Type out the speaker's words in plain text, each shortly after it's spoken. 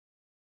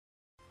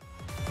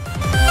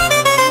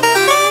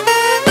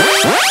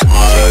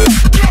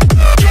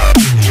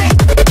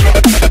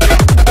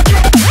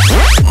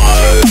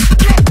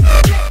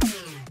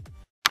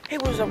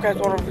Guys,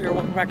 Juan over here,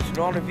 welcome back to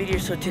another video.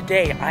 So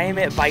today I am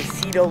at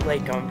Vicedo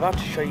Lake. I'm about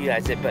to show you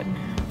guys it, but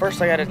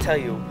first I gotta tell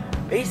you,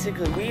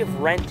 basically we have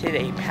rented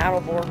a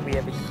paddleboard, we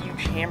have a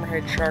huge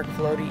hammerhead shark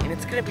floaty, and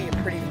it's gonna be a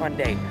pretty fun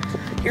day.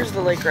 Here's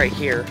the lake right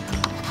here,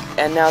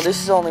 and now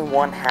this is only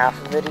one half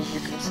of it, as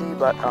you can see,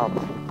 but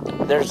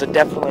there's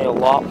definitely a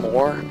lot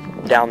more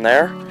down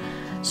there.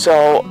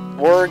 So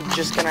we're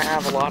just gonna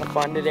have a lot of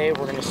fun today.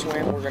 We're gonna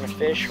swim, we're gonna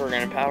fish, we're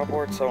gonna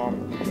paddleboard. So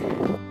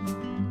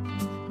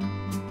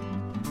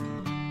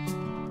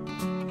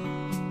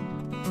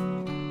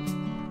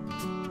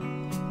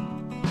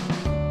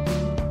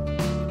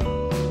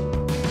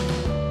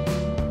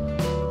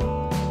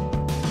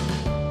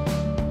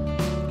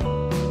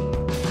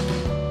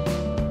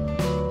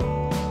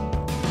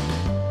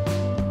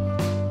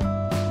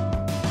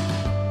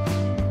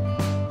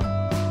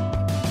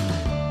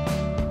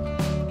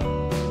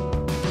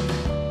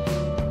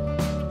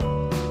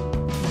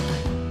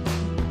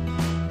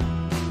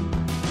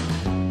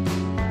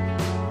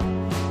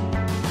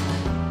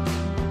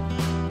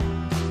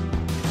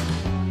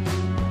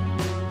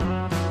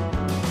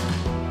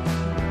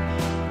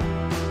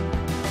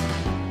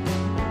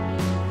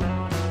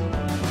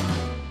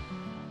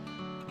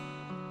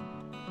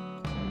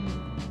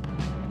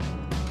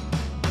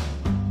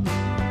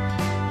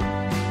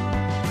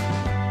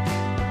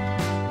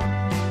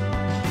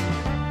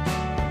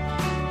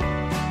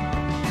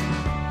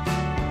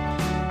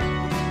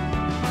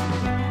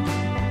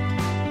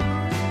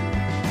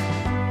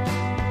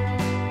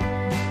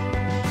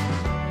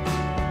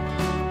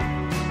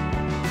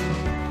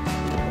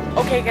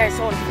okay guys,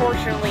 so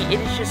unfortunately it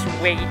is just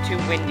way too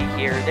windy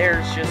here.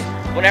 There's just,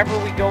 whenever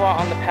we go out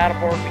on the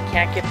paddleboard, we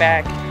can't get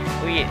back.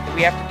 We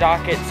have to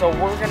dock it, so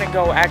we're gonna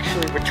go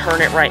actually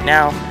return it right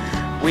now.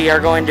 We are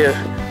going to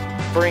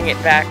bring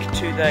it back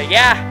to the,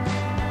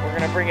 we're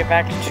gonna bring it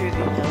back to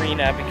the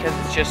marina because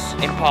it's just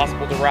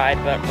impossible to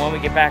ride. But when we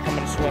get back, I'm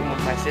gonna swim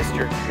with my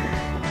sister.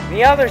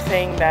 The other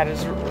thing that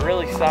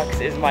really sucks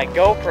is my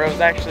GoPro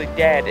is actually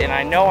dead, and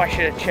I know I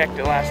should have checked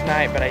it last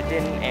night, but I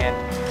didn't, and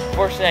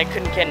unfortunately I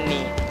couldn't get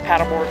any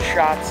paddleboard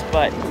shots,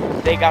 but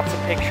they got some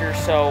pictures,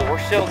 so we're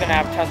still gonna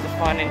have tons of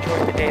fun,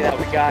 enjoy the day that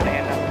we got,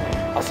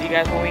 and I'll see you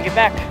guys when we get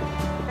back.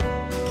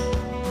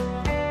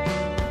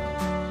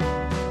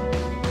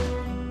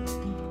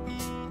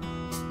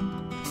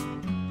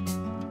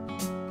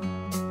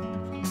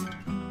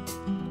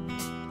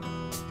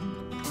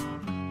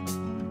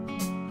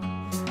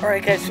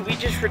 Alright guys, so we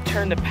just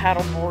returned the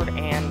paddleboard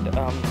and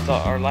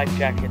our life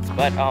jackets,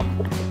 but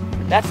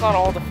that's not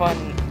all the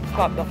fun.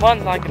 The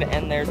fun's not going to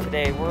end there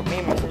today. Me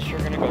and my sister are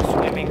going to go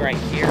swimming right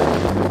here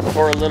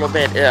for a little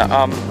bit.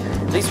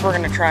 At least we're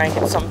going to try and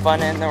get some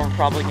fun in. Then we're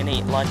probably going to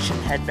eat lunch and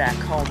head back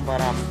home.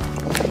 But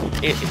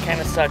it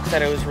kind of sucks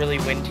that it was really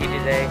windy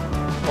today.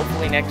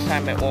 Hopefully next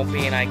time it won't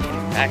be, and I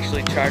can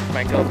actually charge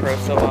my GoPro.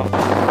 So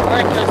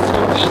alright guys,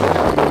 so this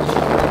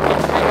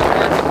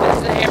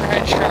is the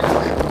hammerhead shark.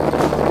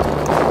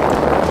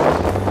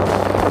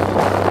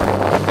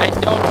 I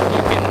don't know if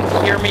you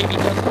can hear me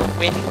because of the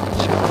wind.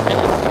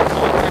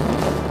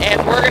 And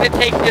we're going to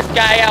take this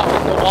guy out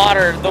in the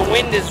water. The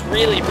wind is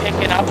really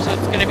picking up, so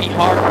it's going to be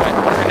hard, but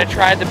we're going to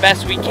try the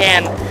best we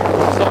can.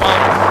 So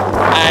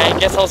I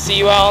guess I'll see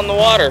you out on the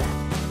water.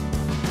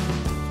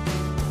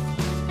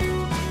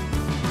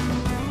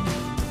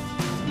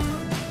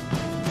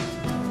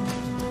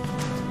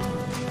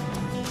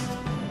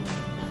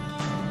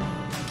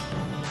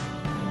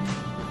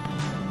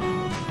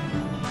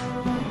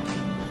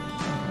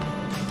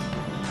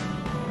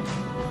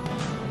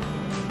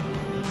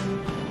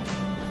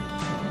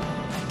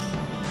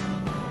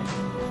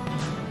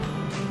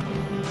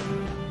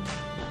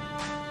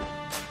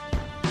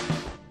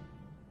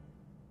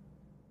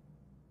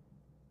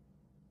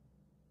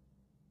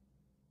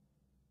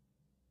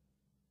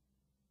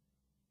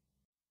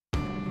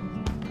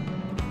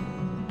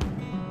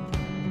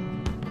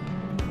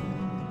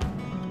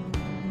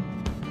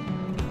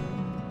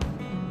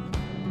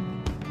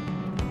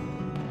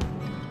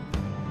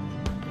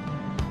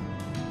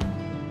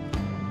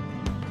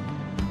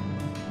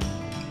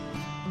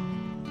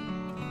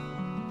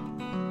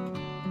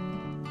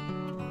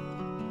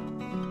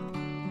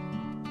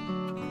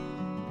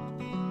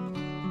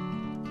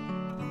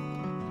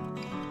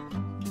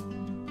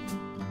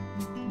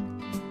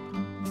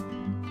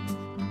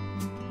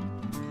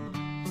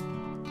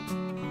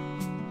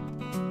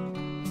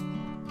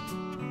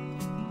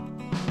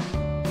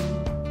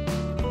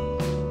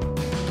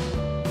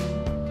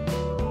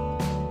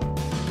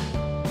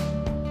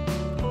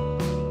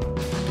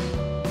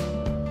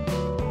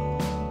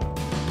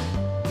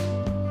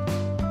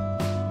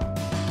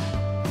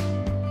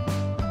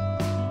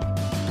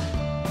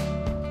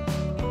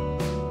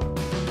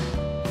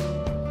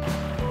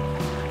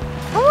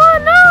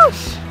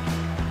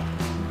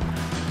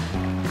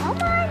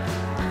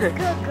 Good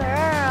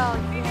girl,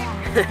 yeah.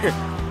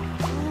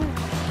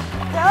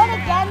 Throw it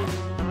again.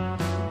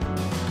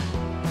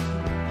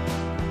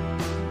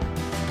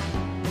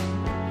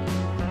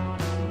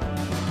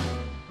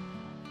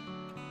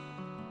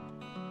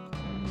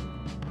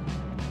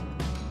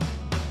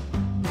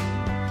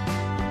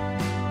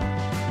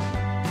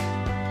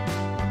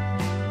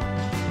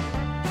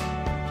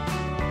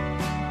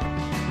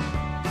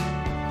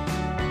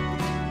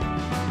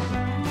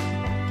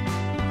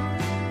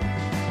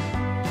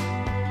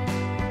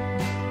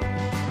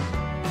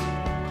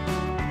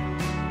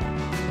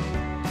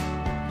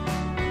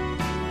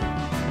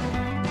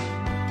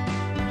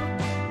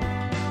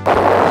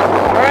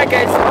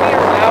 guys, so we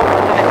are out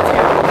right now,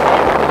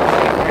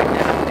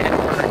 and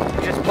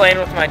we're just playing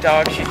with my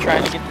dog. She's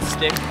trying to get the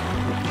stick.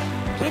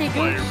 Get it,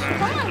 Goose.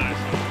 Come on.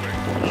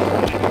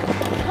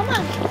 Come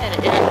on. Then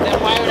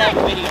why would I have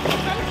a video?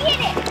 Come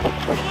get it.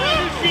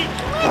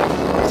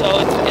 So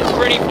it's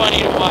pretty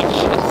funny to watch.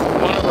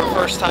 It's one of our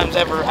first times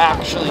ever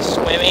actually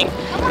swimming.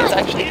 It's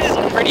actually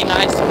pretty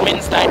nice. The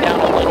wind's died down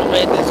a little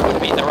bit. This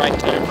would be the right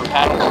time for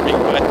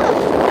paddleboarding, but I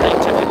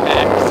took it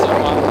back. So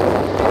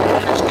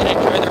we're just gonna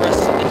enjoy the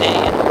rest of the day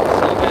and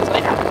see you guys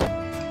later.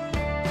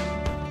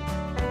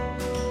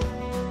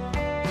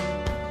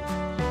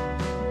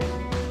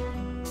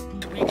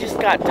 We just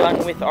got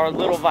done with our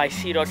little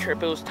Vicito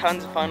trip. It was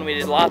tons of fun. We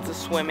did lots of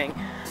swimming.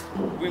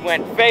 We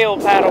went fail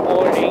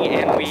paddleboarding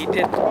and we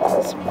did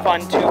some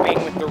fun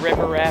tubing with the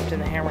river raft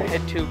and the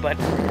hammerhead tube, but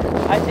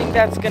I think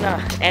that's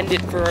gonna end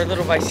it for our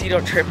little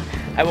Vicito trip.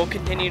 I will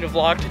continue to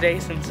vlog today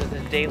since it's a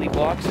daily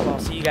vlog, so I'll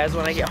see you guys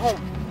when I get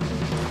home.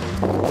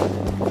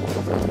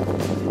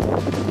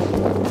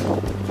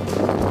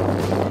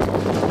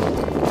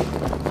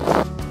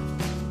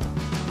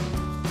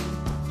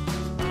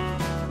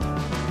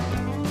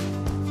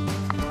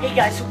 Hey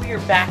guys, so we are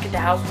back at the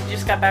house. We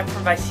just got back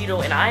from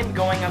Vicito and I'm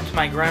going up to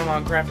my grandma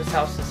and grandpa's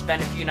house to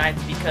spend a few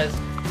nights because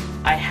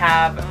I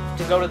have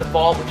to go to the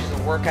Vault, which is a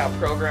workout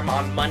program,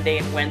 on Monday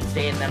and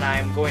Wednesday, and then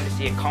I'm going to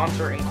see a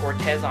concert in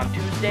Cortez on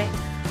Tuesday.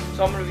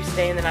 So I'm going to be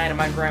staying the night at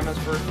my grandma's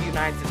for a few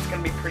nights. It's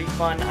going to be pretty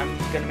fun. I'm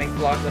going to make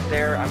vlogs up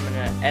there. I'm going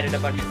to edit a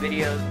bunch of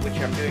videos, which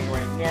I'm doing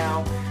right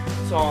now.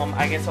 So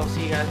I guess I'll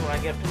see you guys when I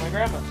get up to my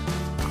grandma's.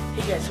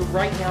 Hey guys, so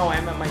right now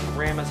I'm at my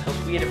grandma's house.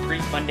 We had a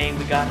pretty fun day.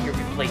 We got here,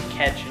 we played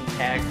catch and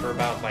tag for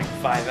about like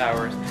 5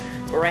 hours.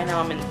 But right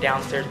now I'm in the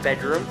downstairs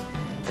bedroom.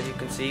 As you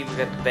can see, we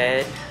got the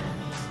bed.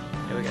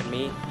 And we got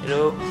me.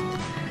 Hello.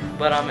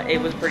 But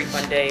it was a pretty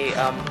fun day.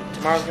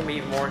 Tomorrow's gonna be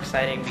even more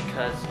exciting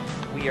because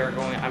I'm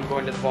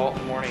going to the Vault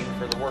in the morning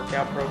for the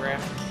workout program.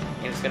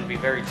 And it's gonna be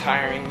very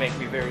tiring, make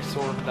me very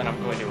sore. But then I'm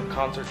going to a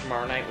concert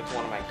tomorrow night with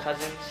one of my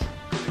cousins.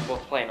 We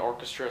both play an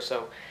orchestra,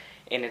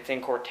 and it's in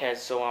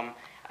Cortez. So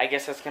I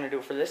guess that's going to do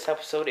it for this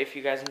episode. If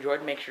you guys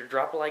enjoyed, make sure to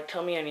drop a like.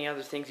 Tell me any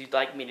other things you'd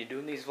like me to do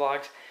in these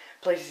vlogs.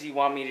 Places you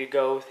want me to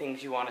go,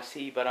 things you want to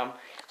see. But I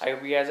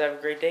hope you guys have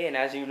a great day. And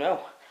as you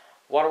know,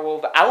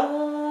 Waterwolf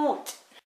out!